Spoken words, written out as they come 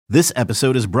This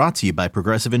episode is brought to you by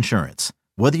Progressive Insurance.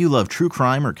 Whether you love true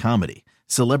crime or comedy,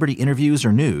 celebrity interviews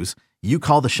or news, you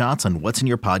call the shots on what's in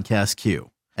your podcast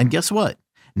queue. And guess what?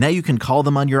 Now you can call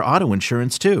them on your auto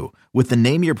insurance too with the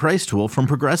Name Your Price tool from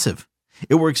Progressive.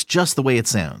 It works just the way it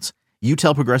sounds. You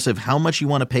tell Progressive how much you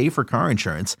want to pay for car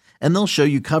insurance, and they'll show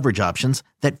you coverage options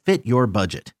that fit your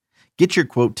budget. Get your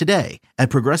quote today at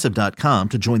Progressive.com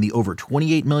to join the over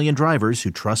 28 million drivers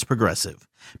who trust Progressive.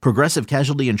 Progressive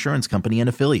Casualty Insurance Company and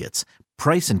Affiliates.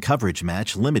 Price and coverage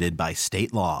match limited by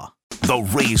state law. The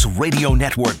Rays Radio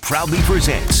Network proudly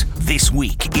presents This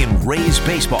Week in Rays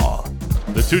Baseball.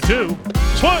 The 2-2.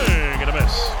 Swing and a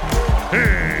miss.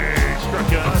 Hey,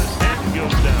 struck out. Stanton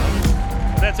goes down.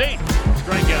 And that's 8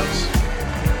 strikeouts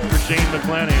for Shane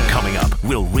McClanahan. Coming up,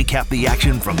 we'll recap the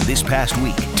action from this past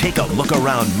week, take a look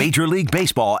around Major League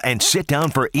Baseball, and sit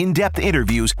down for in-depth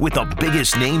interviews with the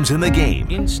biggest names in the game.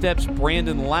 In steps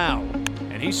Brandon Lau,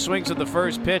 and he swings at the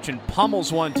first pitch and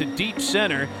pummels one to deep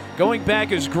center. Going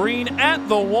back is Green at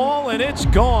the wall, and it's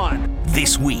gone.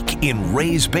 This Week in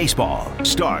Rays Baseball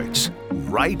starts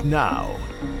right now.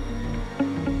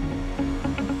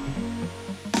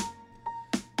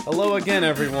 Hello again,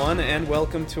 everyone, and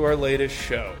welcome to our latest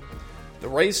show. The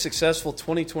Rays' successful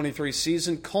 2023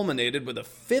 season culminated with a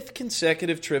 5th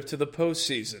consecutive trip to the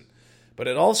postseason, but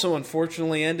it also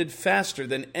unfortunately ended faster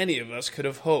than any of us could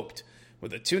have hoped,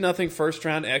 with a 2-0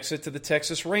 first-round exit to the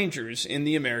Texas Rangers in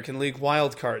the American League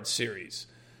Wild Card Series.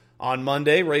 On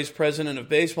Monday, Rays President of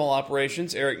Baseball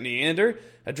Operations Eric Neander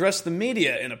addressed the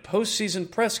media in a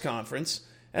postseason press conference,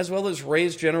 as well as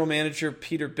Rays General Manager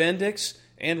Peter Bendix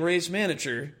and Rays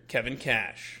manager Kevin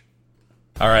Cash.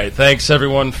 All right, thanks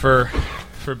everyone for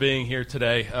being here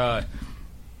today.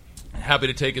 Happy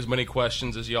to take as many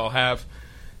questions as you all have.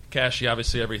 Cashy,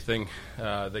 obviously everything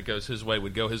that goes his way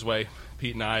would go his way.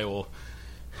 Pete and I will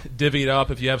divvy it up.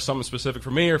 If you have something specific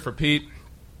for me or for Pete,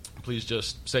 please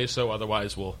just say so.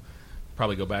 Otherwise, we'll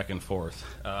probably go back and forth.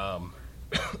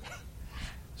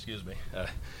 Excuse me.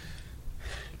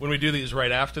 When we do these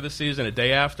right after the season, a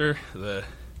day after,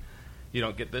 you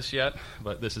don't get this yet,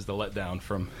 but this is the letdown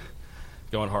from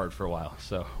going hard for a while.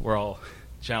 So we're all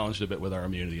challenged a bit with our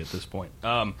immunity at this point.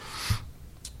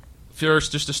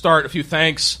 First, just to start, a few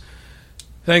thanks.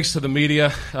 Thanks to the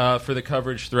media for the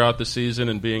coverage throughout the season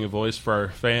and being a voice for our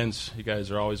fans. You guys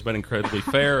have always been incredibly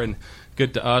fair and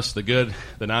good to us, the good,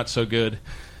 the not so good.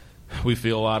 We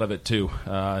feel a lot of it too,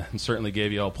 and certainly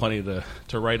gave you all plenty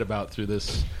to write about through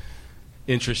this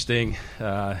interesting,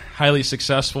 highly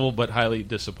successful but highly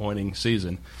disappointing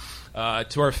season.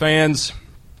 To our fans,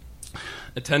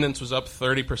 attendance was up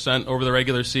 30% over the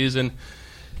regular season.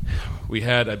 We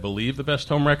had, I believe, the best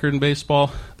home record in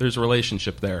baseball. There's a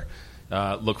relationship there.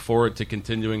 Look forward to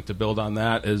continuing to build on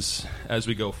that as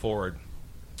we go forward.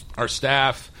 Our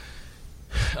staff,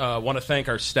 want to thank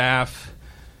our staff.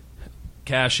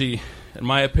 Cashy, in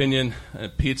my opinion,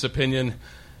 and Pete's opinion,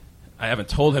 I haven't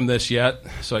told him this yet,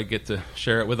 so I get to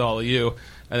share it with all of you.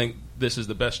 I think this is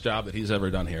the best job that he's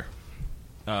ever done here.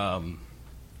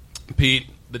 Pete,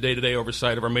 the day-to-day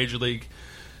oversight of our Major League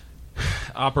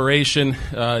operation,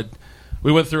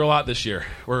 we went through a lot this year.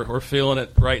 We're feeling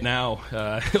it right now.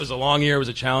 It was a long year. It was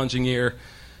a challenging year.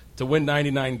 To win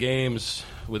 99 games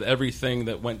with everything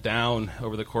that went down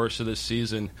over the course of this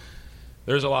season,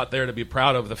 there's a lot there to be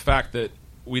proud of. The fact that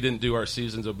we didn't do our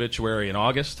season's obituary in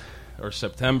August or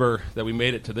September, that we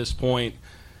made it to this point,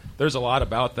 there's a lot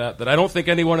about that I don't think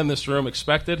anyone in this room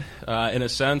expected, in a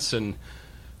sense, and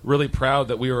really proud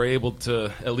that we were able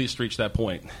to at least reach that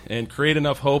point and create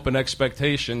enough hope and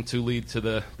expectation to lead to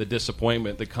the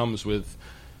disappointment that comes with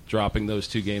dropping those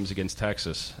 2 games against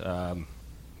Texas. And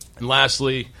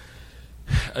lastly,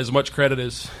 as much credit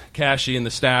as Cashy and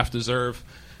the staff deserve,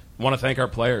 I want to thank our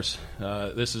players.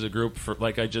 This is a group,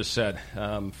 like I just said,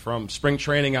 from spring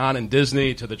training on in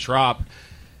Disney to the Trop.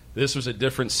 This was a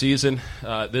different season.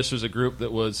 This was a group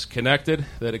that was connected,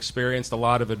 that experienced a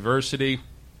lot of adversity,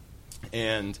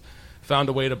 and found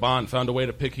a way to bond, found a way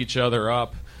to pick each other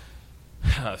up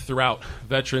throughout,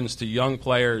 veterans to young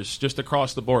players, just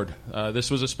across the board.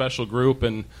 This was a special group,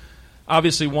 and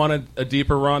obviously wanted a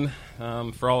deeper run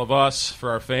for all of us, for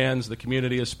our fans, the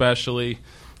community especially,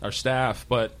 our staff,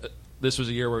 but this was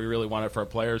a year where we really wanted it for our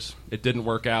players. It didn't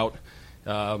work out,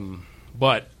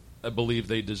 but I believe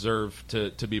they deserve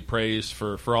to be praised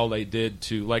for all they did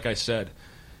to, like I said,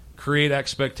 create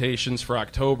expectations for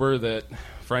October that,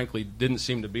 frankly, didn't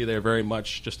seem to be there very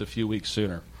much just a few weeks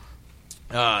sooner.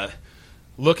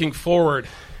 Looking forward,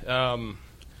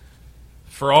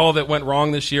 for all that went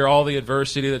wrong this year, all the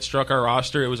adversity that struck our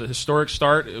roster, it was a historic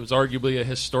start. It was arguably a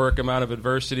historic amount of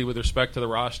adversity with respect to the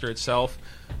roster itself.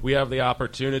 We have the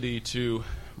opportunity to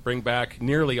bring back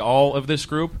nearly all of this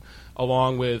group,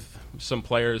 along with some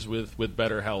players with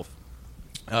better health.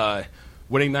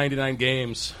 Winning 99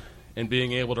 games and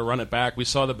being able to run it back, we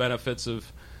saw the benefits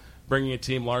of bringing a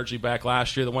team largely back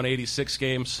last year, the 186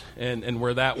 games, and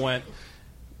where that went.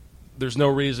 There's no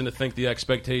reason to think the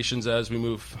expectations as we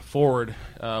move forward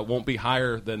won't be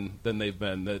higher than they've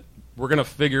been. That we're going to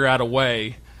figure out a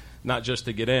way, not just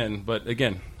to get in, but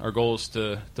again, our goal is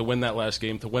to win that last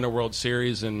game, to win a World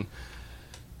Series. And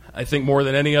I think more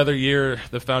than any other year,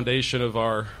 the foundation of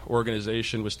our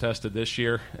organization was tested this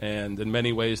year, and in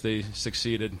many ways they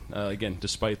succeeded, again,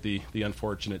 despite the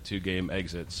unfortunate 2-game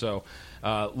exit. So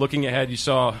looking ahead, you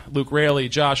saw Luke Raley,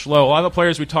 Josh Lowe, a lot of the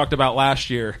players we talked about last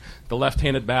year, the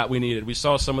left-handed bat we needed. We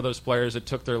saw some of those players that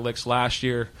took their licks last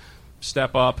year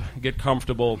step up, get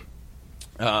comfortable,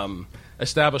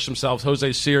 establish themselves.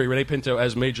 Jose Siri, Rene Pinto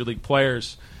as major league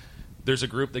players. There's a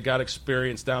group that got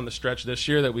experience down the stretch this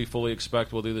year that we fully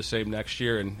expect will do the same next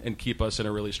year and keep us in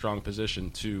a really strong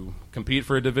position to compete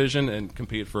for a division and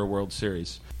compete for a World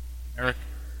Series. Eric,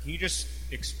 can you just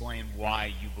explain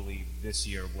why you believe this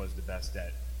year was the best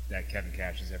that Kevin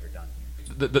Cash has ever done?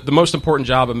 The most important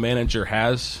job a manager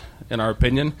has, in our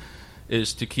opinion,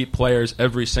 is to keep players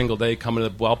every single day coming to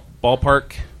the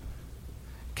ballpark,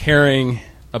 caring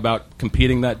about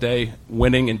competing that day,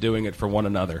 winning, and doing it for one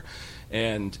another.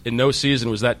 And in no season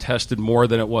was that tested more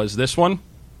than it was this one.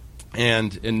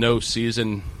 And in no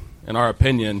season, in our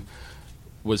opinion,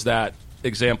 was that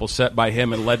example set by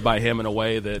him and led by him in a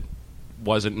way that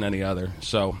wasn't in any other.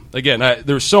 So, again,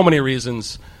 there's so many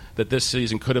reasons that this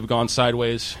season could have gone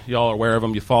sideways. Y'all are aware of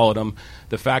them. You followed them.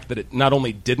 The fact that it not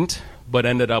only didn't, but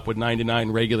ended up with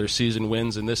 99 regular season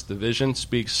wins in this division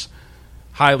speaks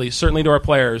highly, certainly to our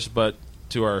players, but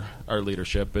to our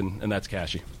leadership, and that's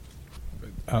Cashy.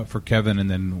 For Kevin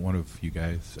and then one of you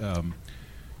guys,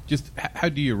 just how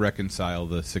do you reconcile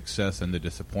the success and the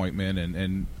disappointment,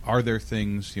 and are there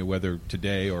things, whether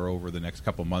today or over the next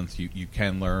couple months, you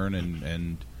can learn,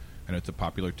 and I know it's a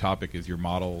popular topic, is your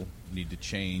model need to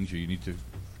change, or you need to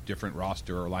different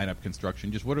roster or lineup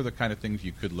construction? Just what are the kind of things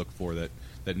you could look for that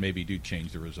maybe do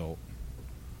change the result?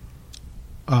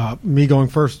 Me going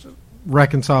first.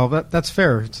 Reconcile that's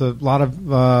fair. It's a lot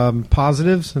of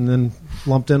positives and then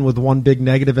lumped in with one big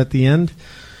negative at the end.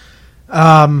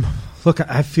 Look,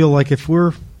 I feel like if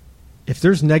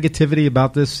there's negativity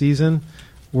about this season,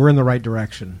 we're in the right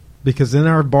direction, because then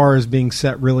our bar is being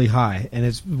set really high,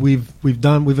 and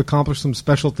we've accomplished some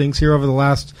special things here over the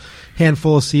last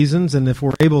handful of seasons, and if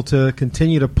we're able to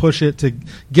continue to push it to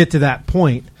get to that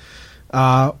point,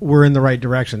 we're in the right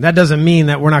direction. That doesn't mean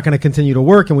that we're not going to continue to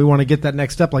work and we want to get that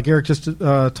next step like Eric just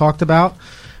talked about.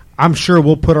 I'm sure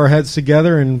we'll put our heads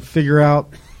together and figure out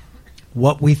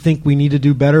what we think we need to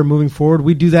do better moving forward.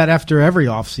 We do that after every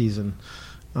offseason.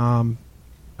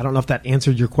 I don't know if that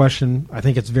answered your question. I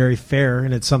think it's very fair,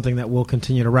 and it's something that we'll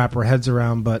continue to wrap our heads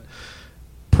around, but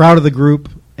proud of the group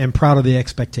and proud of the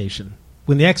expectation.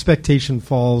 When the expectation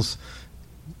falls,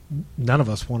 none of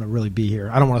us want to really be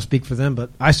here. I don't want to speak for them, but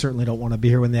I certainly don't want to be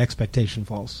here when the expectation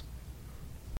falls.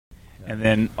 And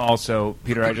then also,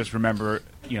 Peter, I just remember,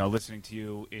 listening to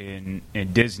you in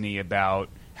Disney about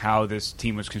how this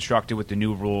team was constructed with the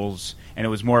new rules, and it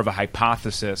was more of a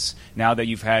hypothesis. Now that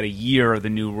you've had a year of the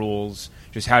new rules,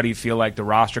 just how do you feel like the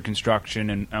roster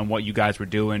construction and what you guys were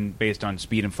doing based on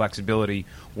speed and flexibility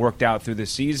worked out through the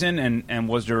season? And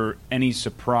was there any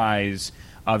surprise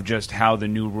of just how the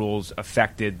new rules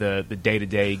affected the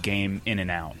day-to-day game in and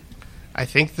out? I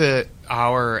think that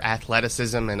our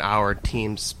athleticism and our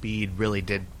team speed really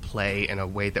did play in a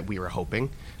way that we were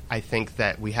hoping. I think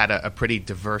that we had a pretty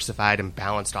diversified and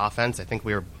balanced offense. I think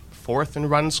we were fourth in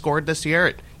runs scored this year.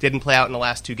 It didn't play out in the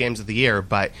last 2 games of the year,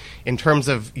 but in terms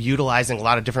of utilizing a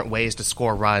lot of different ways to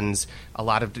score runs, a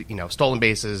lot of stolen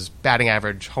bases, batting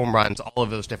average, home runs, all of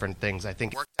those different things, I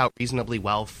think it worked out reasonably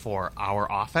well for our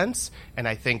offense. And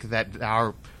I think that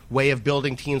our way of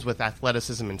building teams with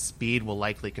athleticism and speed will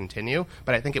likely continue,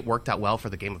 but I think it worked out well for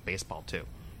the game of baseball too.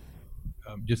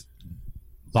 Just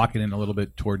locking in a little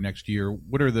bit toward next year,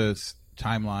 what are the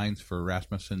timelines for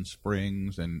Rasmussen,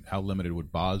 Springs, and how limited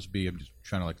would Boz be? I'm just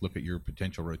trying to look at your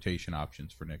potential rotation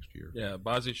options for next year. Yeah,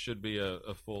 Bozzy should be a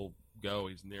full go.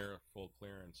 He's near a full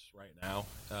clearance right now.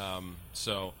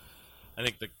 So I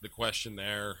think the question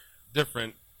there,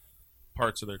 different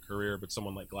parts of their career, but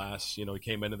someone like Glass, he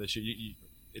came into this year,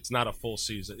 it's not a full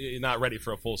season. You're not ready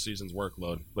for a full season's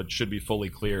workload, but should be fully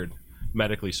cleared,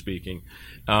 medically speaking.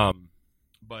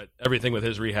 But everything with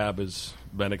his rehab has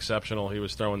been exceptional. He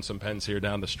was throwing some pens here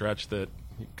down the stretch that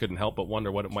he couldn't help but wonder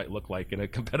what it might look like in a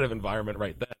competitive environment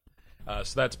right then.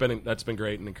 So that's been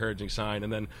great, an encouraging sign.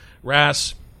 And then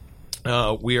Ras,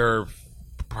 We are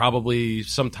probably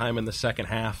sometime in the second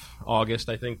half. August,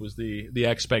 I think, was the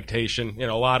expectation.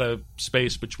 A lot of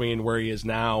space between where he is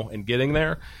now and getting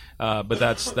there, but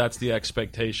that's the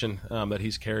expectation that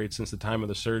he's carried since the time of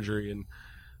the surgery. And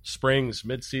spring's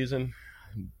midseason,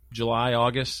 July,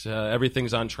 August,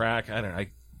 everything's on track.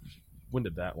 When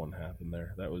did that one happen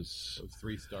there? That was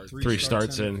 3 starts. Three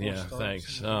starts in. Yeah,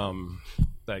 thanks.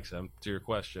 Thanks, Em. To your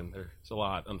question, there's a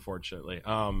lot, unfortunately.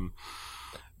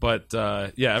 But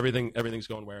everything's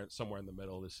going somewhere in the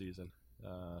middle this season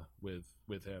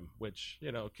with him, which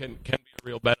can be a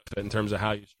real benefit in terms of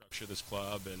how you structure this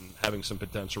club and having some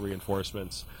potential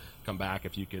reinforcements come back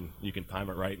if you can time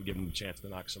it right and give them the chance to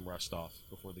knock some rust off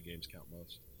before the games count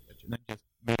most. And then just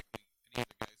maybe any of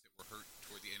the guys that were hurt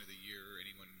toward the end of the year,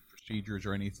 anyone procedures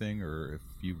or anything, or if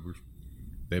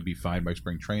they'd be fine by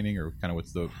spring training, or kind of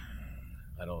what's the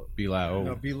Bilal.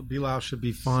 No, Bilal should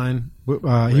be fine.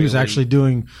 He was actually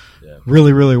doing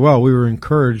really, really well. We were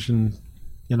encouraged, and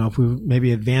if we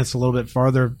maybe advanced a little bit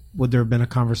farther, would there have been a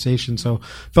conversation? So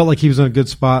felt like he was in a good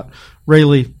spot.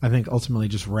 Rayleigh, I think, ultimately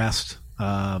just rest.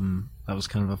 That was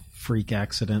kind of a freak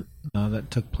accident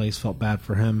that took place. Felt bad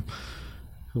for him.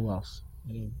 Who else?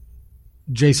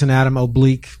 Jason Adam,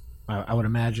 oblique. I would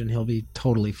imagine he'll be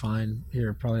totally fine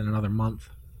here probably in another month.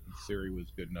 Siri was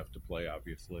good enough to play,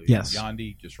 obviously. Yes.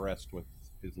 Yandy just rest with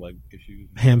his leg issues.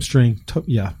 Hamstring.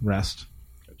 Rest.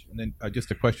 Gotcha. And then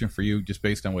just a question for you, just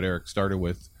based on what Eric started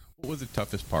with. What was the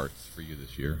toughest parts for you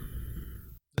this year?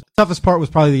 The toughest part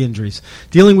was probably the injuries.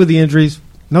 Dealing with the injuries,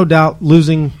 no doubt.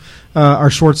 Losing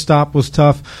our shortstop was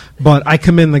tough, but I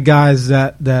commend the guys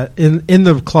that in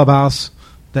the clubhouse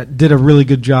that did a really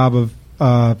good job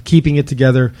of keeping it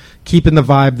together, keeping the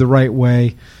vibe the right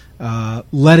way,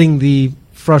 letting the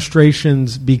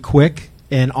frustrations be quick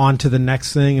and on to the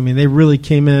next thing. I mean, they really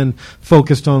came in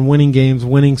focused on winning games,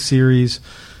 winning series.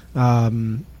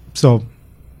 So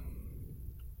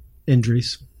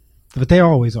injuries, but they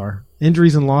always are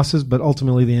injuries and losses, but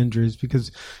ultimately the injuries,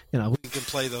 because we can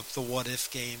play the what if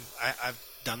game. I've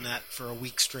done that for a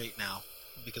week straight now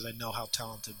because I know how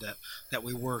talented that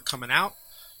we were coming out,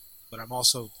 but I'm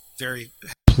also very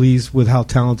pleased with how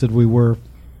talented we were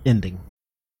ending.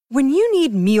 When you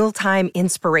need mealtime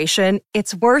inspiration,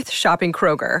 it's worth shopping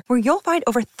Kroger, where you'll find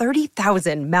over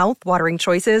 30,000 mouth-watering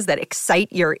choices that excite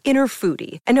your inner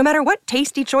foodie. And no matter what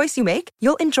tasty choice you make,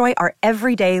 you'll enjoy our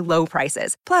everyday low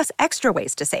prices, plus extra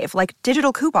ways to save, like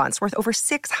digital coupons worth over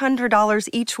 $600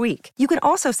 each week. You can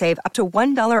also save up to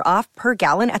 $1 off per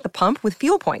gallon at the pump with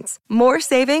fuel points. More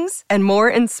savings and more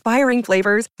inspiring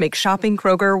flavors make shopping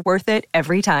Kroger worth it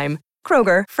every time.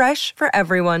 Kroger, fresh for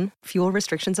everyone. Fuel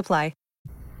restrictions apply.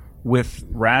 With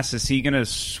Rass, is he going to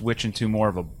switch into more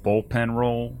of a bullpen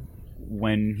role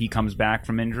when he comes back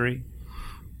from injury?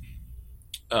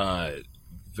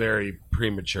 Very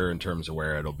premature in terms of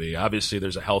where it'll be. Obviously,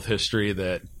 there's a health history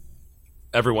that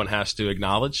everyone has to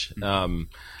acknowledge. I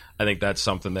think that's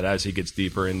something that as he gets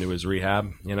deeper into his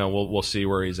rehab, we'll see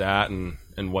where he's at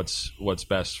and what's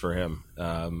best for him.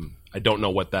 I don't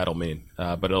know what that'll mean,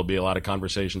 but it'll be a lot of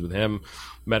conversations with him,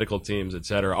 medical teams, et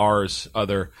cetera, ours,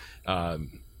 other.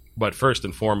 But first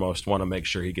and foremost, want to make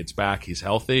sure he gets back, he's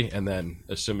healthy, and then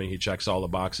assuming he checks all the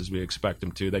boxes we expect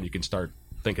him to, then you can start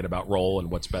thinking about role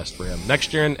and what's best for him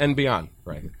next year and beyond.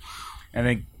 Right. I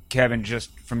think, Kevin,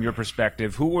 just from your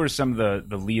perspective, who were some of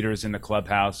the leaders in the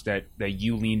clubhouse that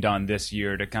you leaned on this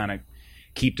year to kind of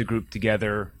keep the group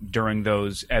together during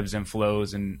those ebbs and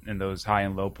flows and those high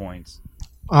and low points?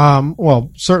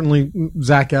 Well, certainly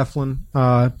Zach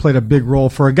Eflin played a big role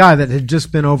for a guy that had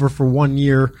just been over for 1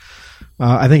 year.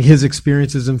 I think his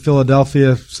experiences in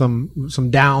Philadelphia, some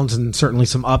downs and certainly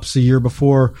some ups the year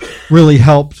before, really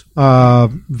helped.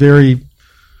 Very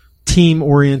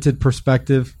team-oriented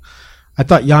perspective. I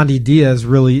thought Yandy Diaz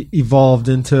really evolved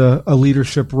into a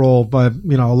leadership role, by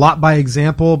a lot by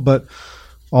example, but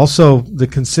also the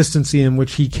consistency in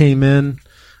which he came in.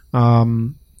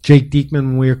 Jake Diekman,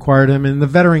 when we acquired him, and the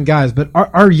veteran guys, but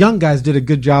our young guys did a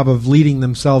good job of leading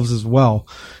themselves as well.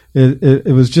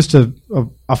 It was just a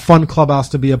fun clubhouse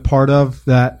to be a part of,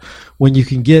 that when you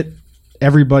can get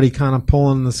everybody kind of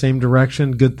pulling in the same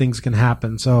direction, good things can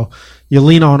happen. So you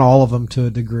lean on all of them to a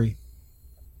degree.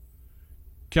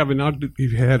 Kevin, now that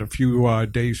you've had a few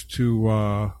days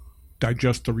to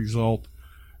digest the result,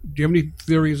 do you have any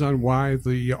theories on why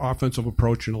the offensive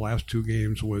approach in the last two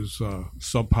games was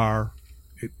subpar?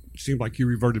 It seemed like you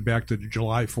reverted back to the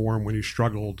July form when you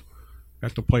struggled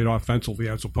at the plate offensively,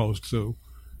 as opposed to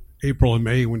April and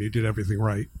May when you did everything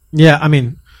right. Yeah,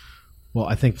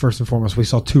 I think first and foremost, we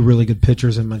saw two really good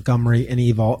pitchers in Montgomery and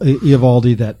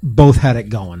Eovaldi that both had it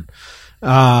going.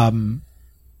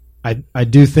 I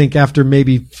do think after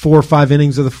maybe 4 or 5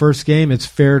 innings of the first game, it's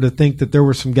fair to think that there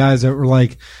were some guys that were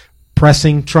like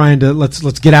pressing, trying to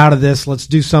let's get out of this, let's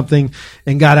do something,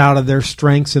 and got out of their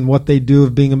strengths and what they do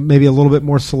of being maybe a little bit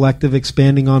more selective,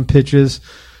 expanding on pitches,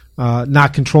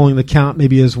 not controlling the count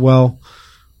maybe as well.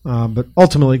 But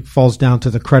ultimately falls down to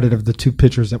the credit of the 2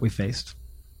 pitchers that we faced.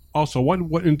 Also, what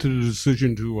went into the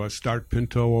decision to start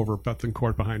Pinto over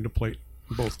Bethancourt behind the plate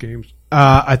in both games?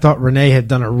 I thought Rene had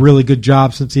done a really good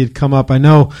job since he had come up. I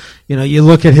know, you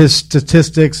look at his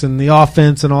statistics and the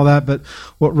offense and all that, but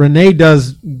what Rene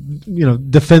does,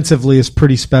 defensively is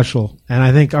pretty special. And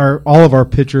I think all of our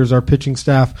pitchers, our pitching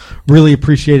staff, really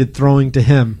appreciated throwing to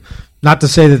him. Not to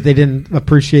say that they didn't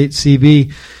appreciate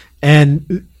CB.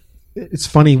 And it's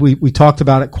funny, we talked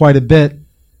about it quite a bit,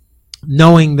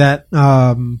 knowing that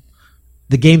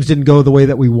the games didn't go the way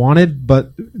that we wanted,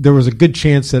 but there was a good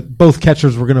chance that both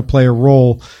catchers were going to play a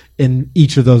role in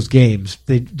each of those games.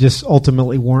 They just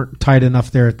ultimately weren't tight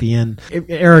enough there at the end.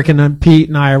 Eric and Pete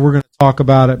and I, we're going to talk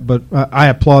about it, but I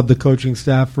applaud the coaching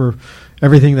staff for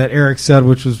everything that Eric said,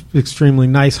 which was extremely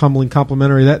nice, humbling,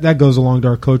 complimentary. That goes along to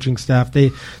our coaching staff.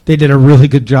 They did a really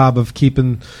good job of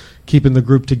keeping the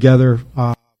group together.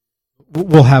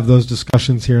 We'll have those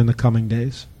discussions here in the coming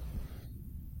days.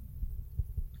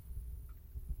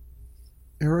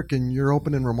 Eric, in your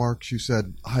opening remarks, you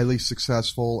said highly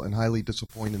successful and highly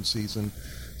disappointing season.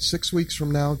 6 weeks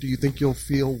from now, do you think you'll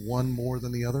feel one more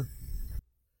than the other?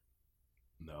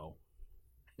 No.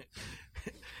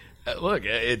 Look,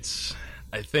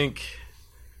 I think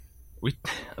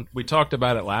we talked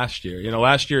about it last year.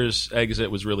 Last year's exit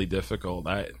was really difficult.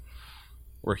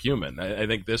 We're human. I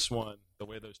think this one, the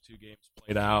way those 2 games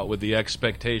played out with the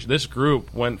expectation, this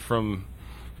group went from,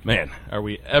 man, are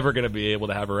we ever going to be able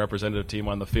to have a representative team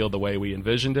on the field the way we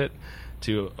envisioned it,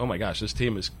 to, oh my gosh, this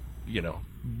team is,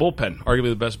 bullpen, arguably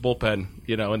the best bullpen,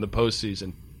 in the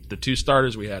postseason. The 2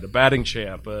 starters we had, a batting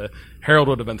champ, Harold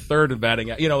would have been 3rd in batting,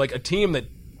 like a team that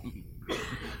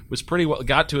was pretty well,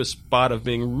 got to a spot of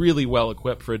being really well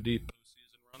equipped for a deep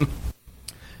postseason run.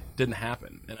 Didn't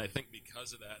happen. And I think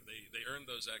because of that, they earned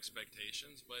those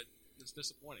expectations, but it's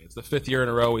disappointing. It's the 5th year in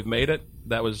a row we've made it.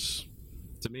 That was,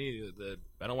 to me,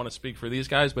 I don't want to speak for these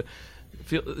guys, but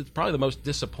it's probably the most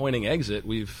disappointing exit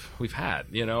we've had,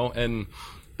 and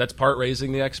that's part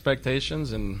raising the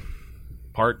expectations and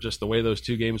part just the way those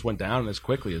 2 games went down and as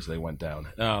quickly as they went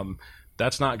down.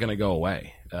 That's not going to go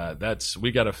away.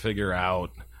 We got to figure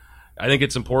out. I think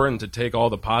it's important to take all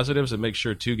the positives and make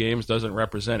sure 2 games doesn't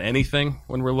represent anything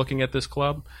when we're looking at this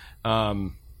club.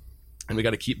 And we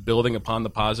got to keep building upon the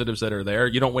positives that are there.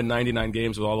 You don't win 99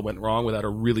 games with all that went wrong without a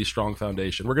really strong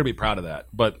foundation. We're going to be proud of that.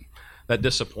 But that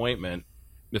disappointment,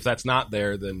 if that's not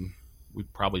there, then we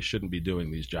probably shouldn't be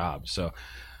doing these jobs. So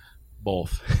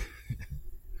both.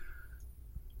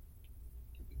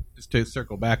 Just to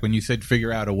circle back, when you said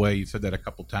figure out a way, you said that a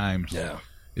couple times. Yeah.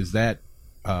 Is that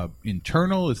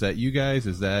internal? Is that you guys?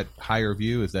 Is that higher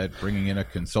view? Is that bringing in a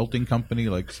consulting company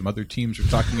like some other teams are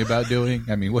talking about doing?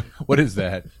 I mean, what is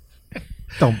that?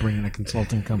 Don't bring in a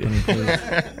consulting company, please.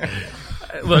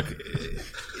 Look,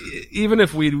 even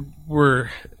if we were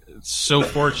so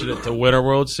fortunate to win a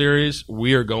World Series,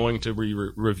 we are going to be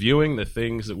reviewing the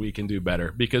things that we can do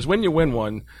better. Because when you win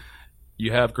one,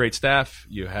 you have great staff,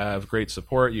 you have great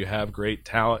support, you have great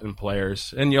talent and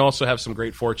players, and you also have some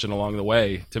great fortune along the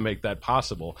way to make that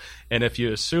possible. And if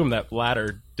you assume that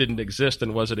latter didn't exist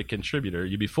and wasn't a contributor,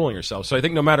 you'd be fooling yourself. So I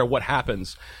think no matter what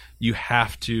happens, you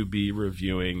have to be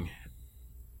reviewing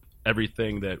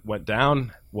everything that went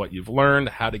down, what you've learned,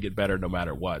 how to get better no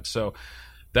matter what. So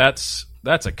that's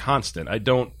a constant. I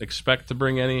don't expect to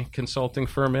bring any consulting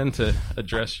firm in to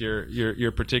address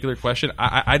your particular question.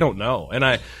 I don't know.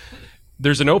 And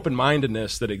there's an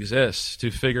open-mindedness that exists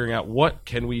to figuring out what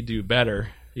can we do better,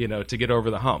 to get over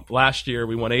the hump. Last year,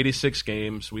 we won 86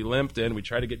 games. We limped in. We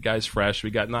tried to get guys fresh. We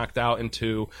got knocked out in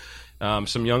 2.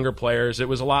 Some younger players. It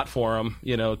was a lot for them,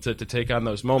 to take on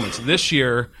those moments. This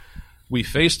year, we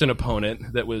faced an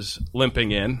opponent that was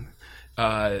limping in,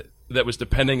 that was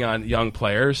depending on young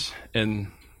players,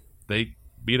 and they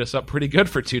beat us up pretty good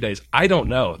for 2 days. I don't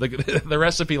know. The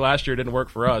recipe last year didn't work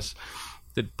for us.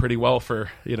 Did pretty well for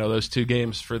those 2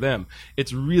 games for them.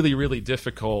 It's really, really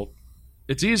difficult.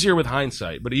 It's easier with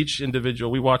hindsight, but each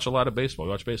individual, we watch a lot of baseball.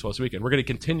 We watch baseball this weekend. We're going to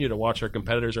continue to watch our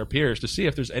competitors, our peers, to see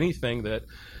if there's anything that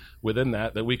within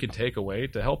that we can take away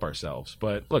to help ourselves.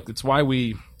 But look, it's why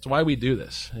we do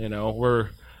this. We're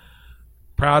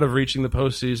proud of reaching the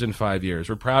postseason 5 years.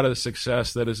 We're proud of the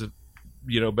success that has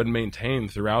been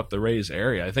maintained throughout the Rays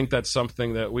area. I think that's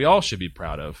something that we all should be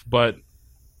proud of. But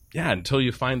yeah, until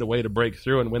you find a way to break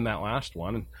through and win that last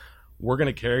one, we're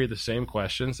going to carry the same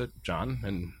questions that John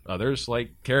and others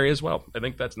carry as well. I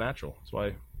think that's natural.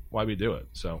 That's why we do it.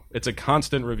 So it's a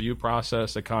constant review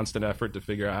process, a constant effort to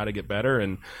figure out how to get better.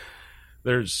 And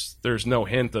there's no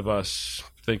hint of us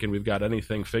thinking we've got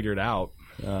anything figured out,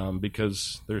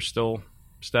 because there's still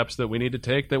steps that we need to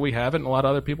take that we haven't and a lot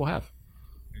of other people have.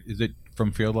 Is it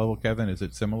from field level, Kevin? Is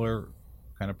it similar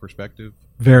kind of perspective?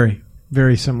 Very,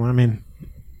 very similar. I mean,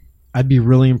 I'd be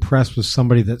really impressed with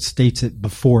somebody that states it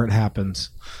before it happens.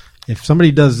 If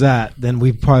somebody does that, then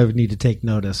we probably would need to take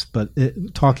notice. But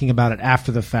talking about it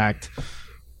after the fact,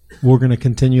 we're going to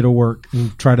continue to work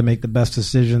and try to make the best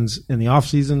decisions in the off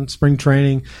season, spring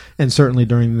training, and certainly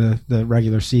during the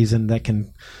regular season that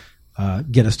can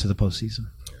get us to the postseason.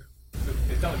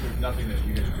 It's not like there's nothing that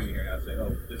you guys are sitting here now saying, "Oh,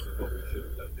 this is what we should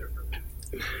have done differently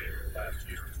last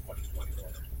year, 2021."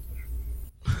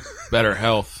 Better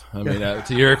health. I mean,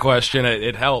 to your question,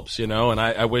 it helps, and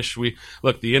I wish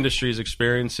the industry is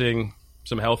experiencing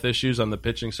some health issues on the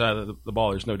pitching side of the ball.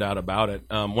 There's no doubt about it.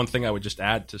 One thing I would just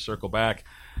add to circle back,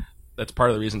 that's part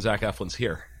of the reason Zach Eflin's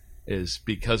here, is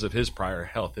because of his prior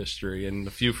health history and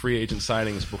a few free agent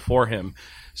signings before him.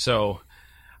 So,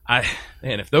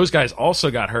 if those guys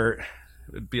also got hurt,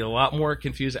 it'd be a lot more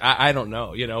confusing. I don't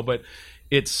know, but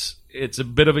it's a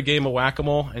bit of a game of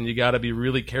whack-a-mole, and you got to be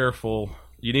really careful.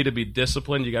 You need to be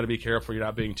disciplined. You got to be careful you're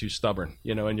not being too stubborn,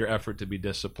 in your effort to be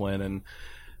disciplined and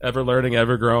ever learning,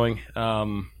 ever growing.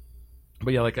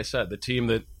 But yeah, like I said, the team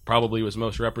that probably was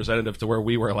most representative to where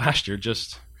we were last year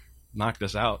just knocked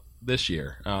us out this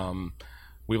year.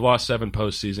 We've lost 7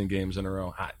 postseason games in a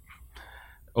row.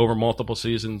 Over multiple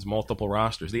seasons, multiple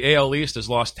rosters. The AL East has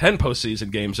lost 10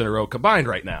 postseason games in a row combined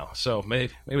right now. So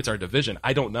maybe it's our division.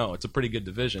 I don't know. It's a pretty good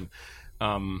division.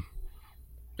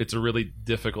 It's a really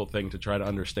difficult thing to try to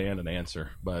understand and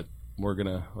answer, but we're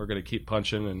gonna keep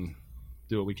punching and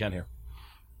do what we can here.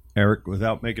 Eric,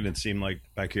 without making it seem like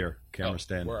back here, camera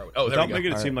stand. Where are we? Without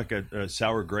making it seem like a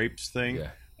sour grapes thing.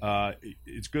 Yeah.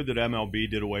 It's good that MLB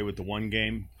did away with the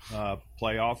 1-game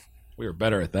playoff. We were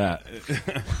better at that.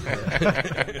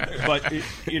 But,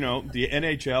 the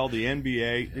NHL, the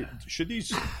NBA, should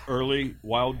these early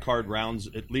wild card rounds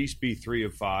at least be 3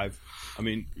 of 5? I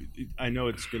mean, I know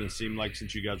it's going to seem like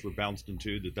since you guys were bounced in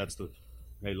 2 that's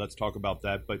hey, let's talk about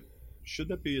that. But should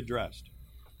that be addressed?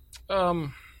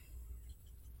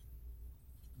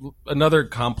 Another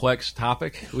complex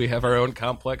topic. We have our own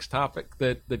complex topic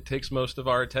that takes most of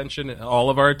our attention,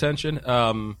 all of our attention.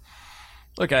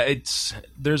 Look,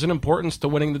 there's an importance to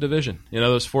winning the division.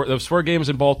 Those four games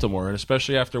in Baltimore, and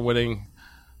especially after winning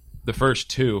the first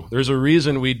 2, there's a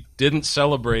reason we didn't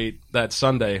celebrate that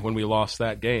Sunday when we lost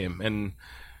that game, and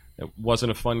it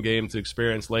wasn't a fun game to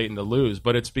experience late and to lose.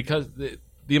 But it's because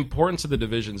the importance of the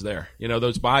division's there.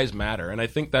 Those buys matter, and I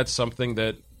think that's something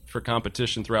that for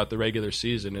competition throughout the regular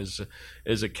season is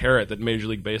a carrot that Major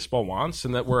League Baseball wants,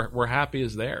 and that we're happy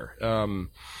is there.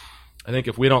 I think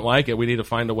if we don't like it, we need to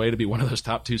find a way to be one of those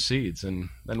top 2 seeds, and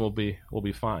then we'll be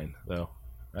fine. Though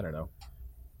I don't know.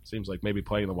 Seems like maybe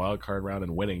playing the wild card round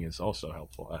and winning is also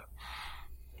helpful.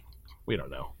 We don't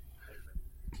know.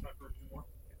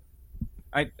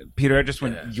 Peter, I just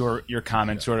want your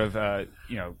comment, sort of,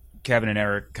 Kevin and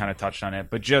Eric kind of touched on it,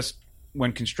 but just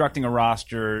when constructing a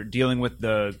roster, dealing with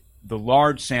the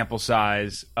large sample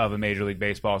size of a Major League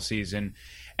Baseball season,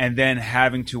 and then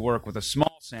having to work with a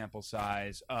small sample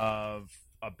size of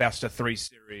a best-of-3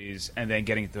 series and then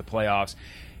getting to the playoffs.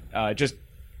 Just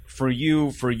for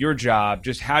you, for your job,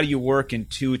 just how do you work in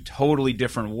 2 totally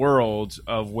different worlds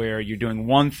of where you're doing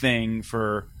one thing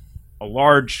for a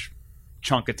large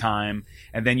chunk of time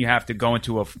and then you have to go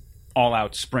into a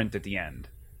all-out sprint at the end?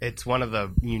 It's one of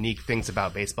the unique things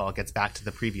about baseball. It gets back to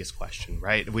the previous question,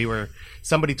 right?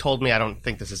 Somebody told me, I don't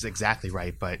think this is exactly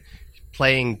right, but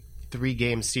playing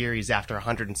 3-game series after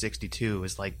 162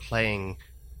 is like playing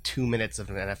 2 minutes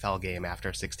of an NFL game after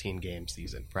a 16-game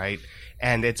season, right?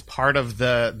 And it's part of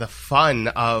the fun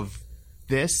of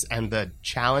this and the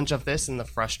challenge of this and the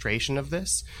frustration of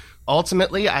this.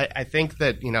 Ultimately, I think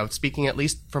that, speaking at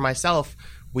least for myself,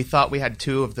 we thought we had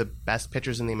 2 of the best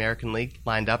pitchers in the American League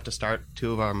lined up to start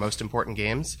 2 of our most important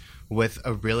games with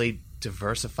a really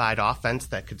diversified offense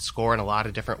that could score in a lot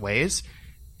of different ways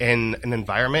in an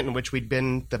environment in which we'd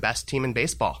been the best team in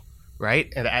baseball,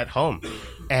 right? And at home.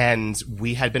 And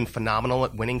we had been phenomenal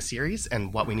at winning series,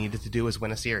 and what we needed to do was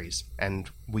win a series. And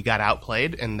we got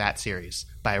outplayed in that series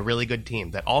by a really good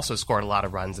team that also scored a lot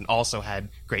of runs and also had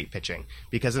great pitching.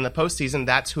 Because in the postseason,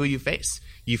 that's who you face.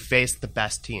 You face the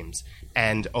best teams.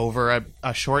 And over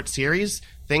a short series,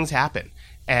 things happen.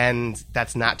 And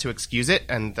that's not to excuse it.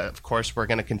 And of course, we're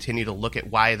going to continue to look at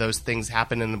why those things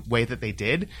happen in the way that they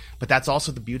did. But that's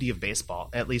also the beauty of baseball,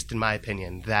 at least in my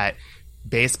opinion, that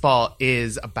baseball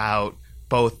is about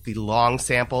both the long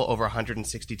sample over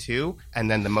 162 and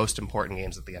then the most important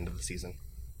games at the end of the season.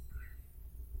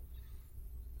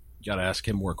 Got to ask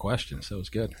him more questions. That was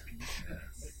good.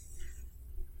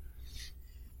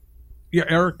 Yeah,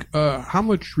 Eric, how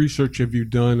much research have you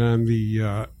done on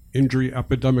the injury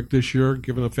epidemic this year,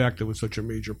 given the fact it was such a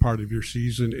major part of your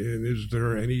season? And is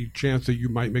there any chance that you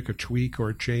might make a tweak or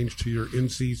a change to your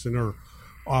in-season or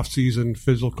off-season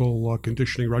physical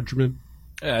conditioning regimen?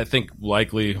 I think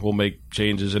likely we'll make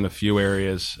changes in a few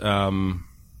areas.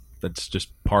 That's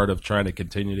just part of trying to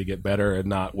continue to get better and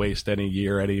not waste any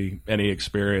year, any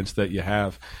experience that you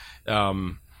have.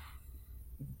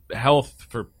 Health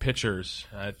for pitchers,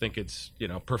 I think it's,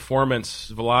 performance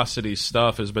velocity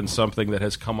stuff has been something that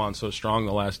has come on so strong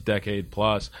the last decade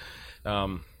plus.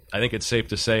 I think it's safe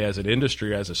to say as an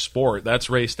industry, as a sport,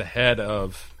 that's raced ahead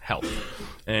of health.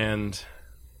 And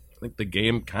I think the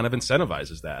game kind of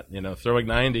incentivizes that. Throwing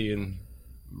 90 and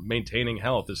maintaining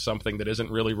health is something that isn't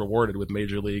really rewarded with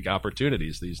major league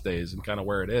opportunities these days, and kind of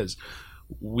where it is.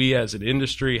 We as an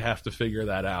industry have to figure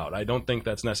that out. I don't think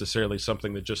that's necessarily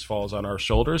something that just falls on our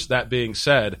shoulders. That being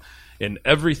said, in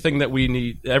everything that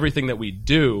we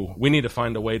do, we need to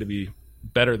find a way to be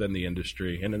better than the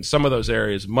industry. And in some of those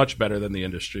areas, much better than the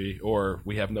industry, or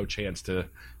we have no chance to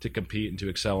compete and to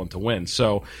excel and to win.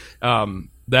 So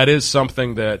that is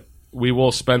something that we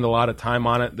will spend a lot of time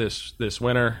on it this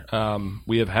winter.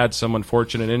 We have had some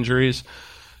unfortunate injuries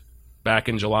back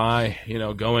in July,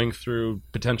 going through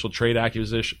potential trade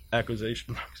acquisitions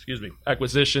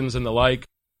and the like,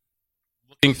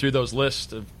 looking through those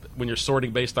lists of when you're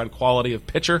sorting based on quality of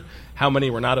pitcher, how many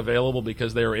were not available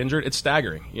because they were injured. It's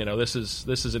staggering. This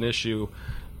is an issue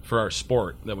for our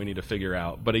sport that we need to figure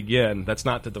out. But again, that's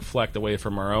not to deflect away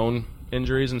from our own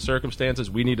injuries and circumstances.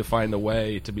 We need to find a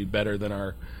way to be better than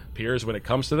our peers when it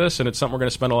comes to this, and it's something we're going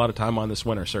to spend a lot of time on this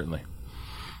winter, certainly.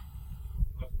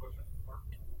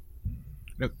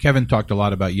 Kevin talked a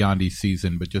lot about Yandy's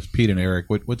season, but just Pete and Eric,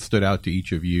 what stood out to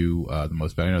each of you the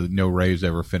most? I know that no Ray's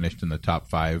ever finished in the top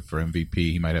 5 for MVP.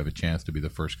 He might have a chance to be the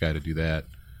first guy to do that.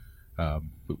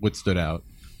 What stood out?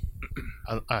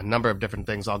 A number of different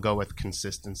things. I'll go with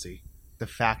consistency. The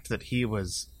fact that he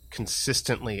was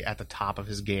consistently at the top of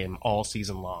his game all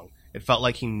season long. It felt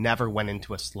like he never went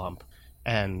into a slump.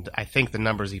 And I think the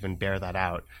numbers even bear that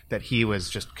out, that he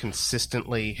was just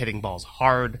consistently hitting balls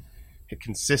hard,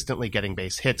 consistently getting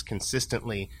base hits,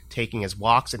 consistently taking his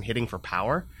walks and hitting for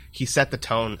power. He set the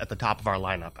tone at the top of our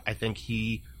lineup. I think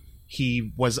he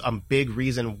was a big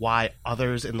reason why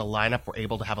others in the lineup were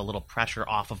able to have a little pressure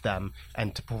off of them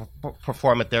and to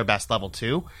perform at their best level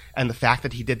too. And the fact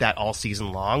that he did that all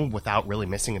season long without really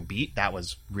missing a beat, that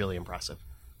was really impressive.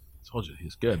 I told you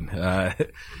he's good.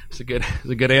 It's a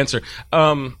good answer.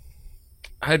 The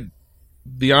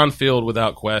on-field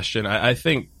without question. I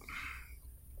think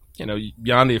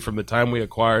Yandy, from the time we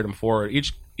acquired him forward,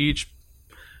 each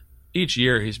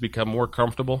year he's become more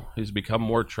comfortable. He's become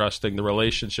more trusting. The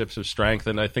relationships have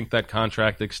strengthened. I think that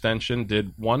contract extension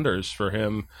did wonders for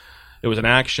him. It was an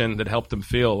action that helped him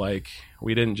feel like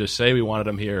we didn't just say we wanted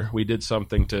him here. We did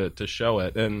something to show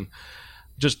it. And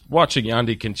just watching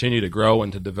Yandy continue to grow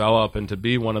and to develop and to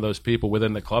be one of those people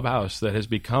within the clubhouse that has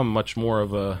become much more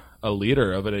of a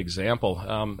leader, of an example.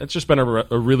 It's just been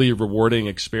a really rewarding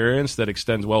experience that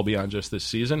extends well beyond just this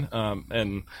season,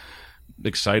 and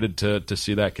excited to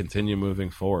see that continue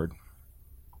moving forward.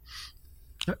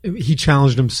 He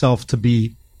challenged himself to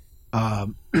be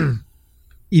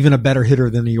even a better hitter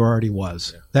than he already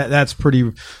was. Yeah. That's pretty.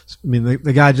 I mean,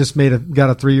 the guy just got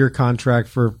a 3-year contract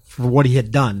for what he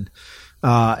had done.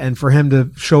 And for him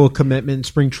to show a commitment in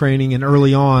spring training and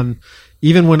early on,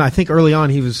 even when I think early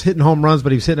on he was hitting home runs,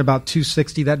 but he was hitting about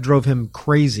 260, that drove him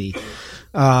crazy.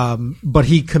 But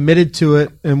he committed to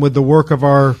it, and with the work of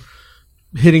our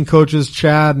hitting coaches,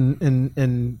 Chad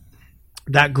and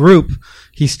that group,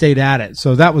 he stayed at it.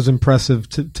 So that was impressive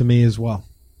to me as well.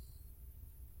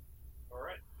 All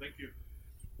right. Thank you.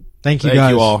 Thank you, guys.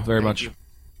 Thank you all very much.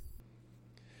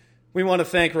 We want to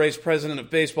thank Rays President of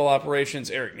Baseball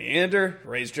Operations Eric Neander,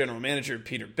 Rays General Manager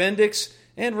Peter Bendix,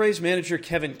 and Rays Manager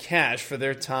Kevin Cash for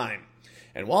their time.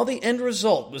 And while the end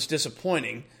result was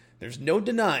disappointing, there's no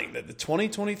denying that the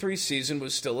 2023 season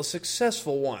was still a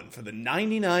successful one for the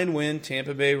 99-win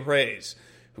Tampa Bay Rays,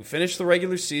 who finished the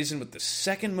regular season with the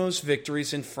second most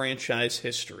victories in franchise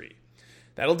history.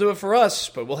 That'll do it for us,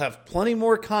 but we'll have plenty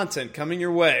more content coming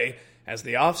your way as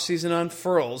the offseason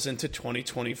unfurls into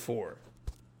 2024.